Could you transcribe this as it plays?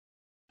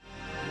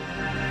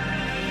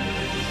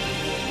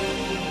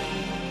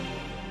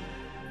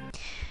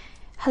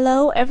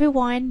Hello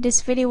everyone,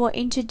 this video will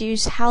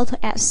introduce how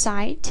to add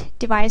site,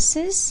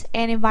 devices,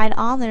 and invite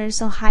others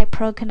on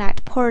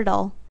Hik-ProConnect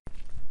portal.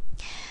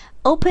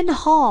 Open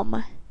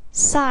Home,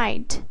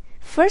 Site.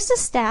 First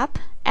step,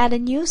 add a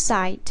new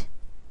site.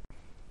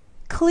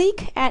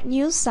 Click Add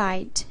New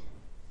Site.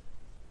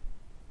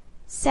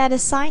 Set a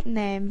site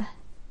name.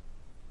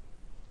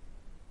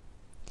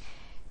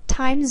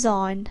 Time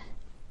zone.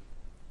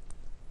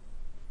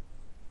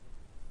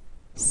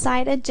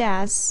 Site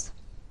address.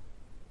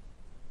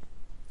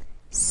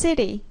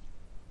 City,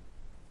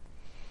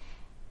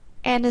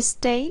 and a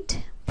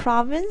state,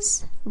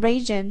 province,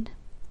 region.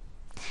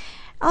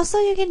 Also,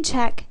 you can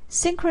check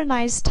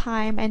synchronize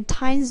time and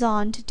time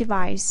zone to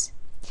device.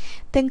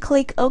 Then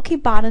click OK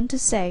button to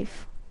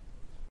save.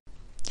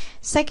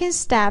 Second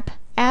step,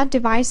 add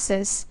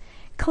devices.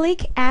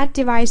 Click Add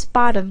Device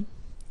button.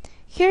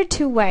 Here are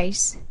two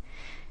ways: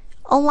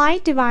 online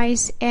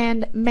device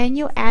and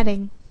manual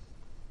adding.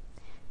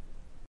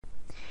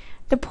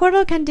 The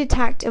portal can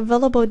detect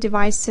available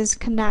devices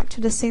connect to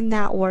the same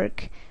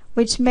network,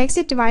 which makes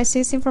the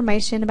device's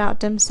information about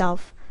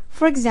themselves.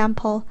 For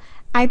example,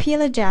 IP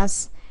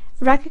address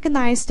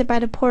recognized by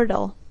the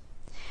portal.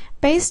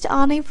 Based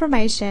on the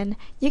information,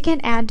 you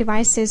can add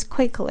devices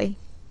quickly.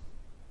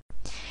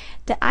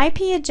 The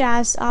IP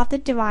address of the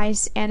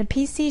device and the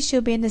PC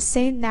should be in the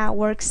same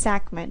network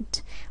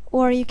segment,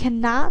 or you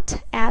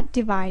cannot add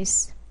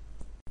device.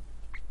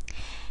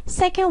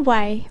 Second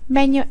way,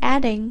 manual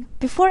adding.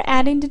 Before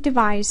adding the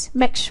device,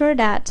 make sure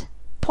that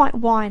Point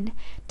 1.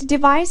 The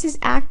device is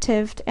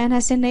active and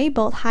has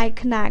enabled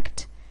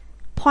Hik-Connect.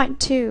 Point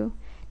 2.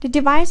 The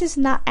device is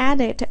not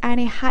added to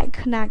any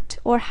Hik-Connect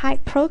or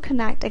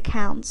Hik-ProConnect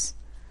accounts.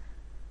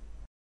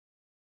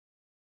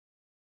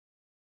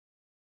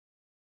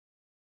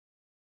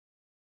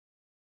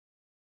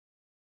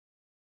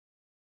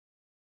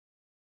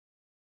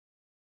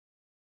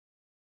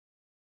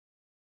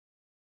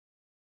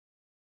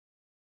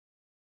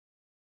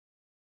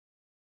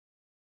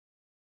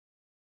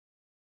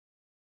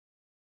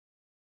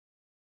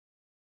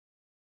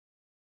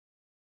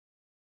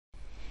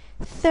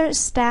 Third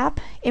step,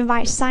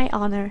 invite site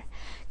owner.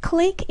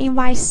 Click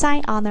Invite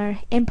Site Owner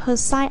and put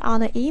site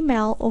owner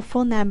email or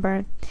phone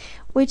number,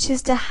 which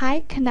is the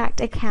Hik-Connect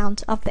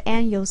account of the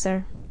end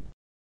user.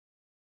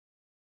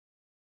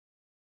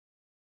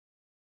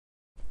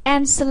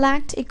 And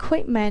select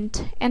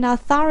Equipment and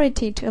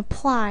Authority to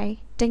apply,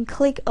 then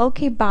click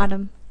OK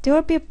button. There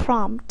will be a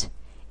prompt,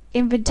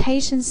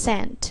 Invitation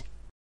sent.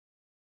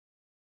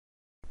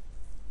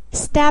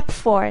 Step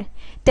 4.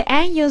 The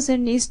end user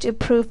needs to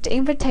approve the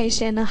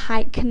invitation in the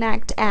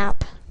Hik-Connect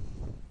app.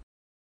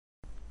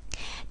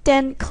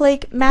 Then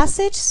click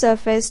Message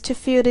Surface to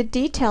fill the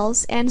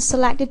details and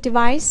select the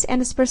device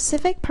and the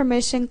specific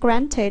permission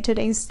granted to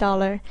the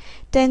installer.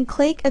 Then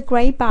click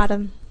Agree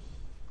button.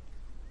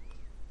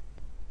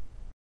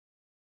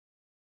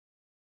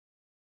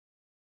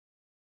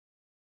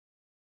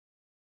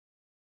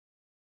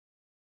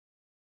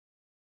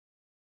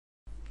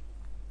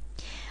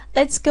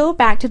 Let's go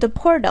back to the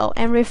portal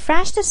and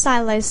refresh the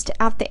site list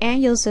of the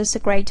end users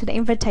agreed to the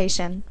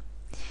invitation.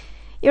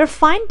 You'll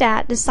find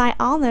that the site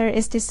owner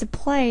is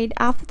displayed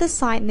after the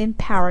site name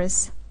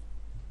Paris.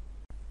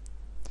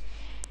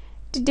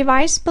 The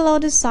device below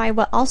the site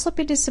will also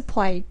be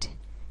displayed.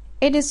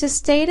 It is the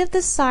state of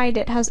the site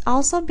that has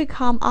also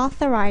become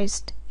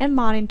authorized and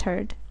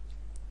monitored.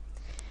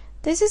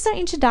 This is an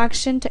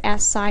introduction to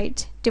add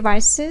site,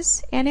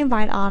 devices, and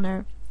invite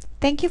owner.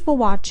 Thank you for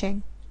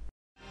watching.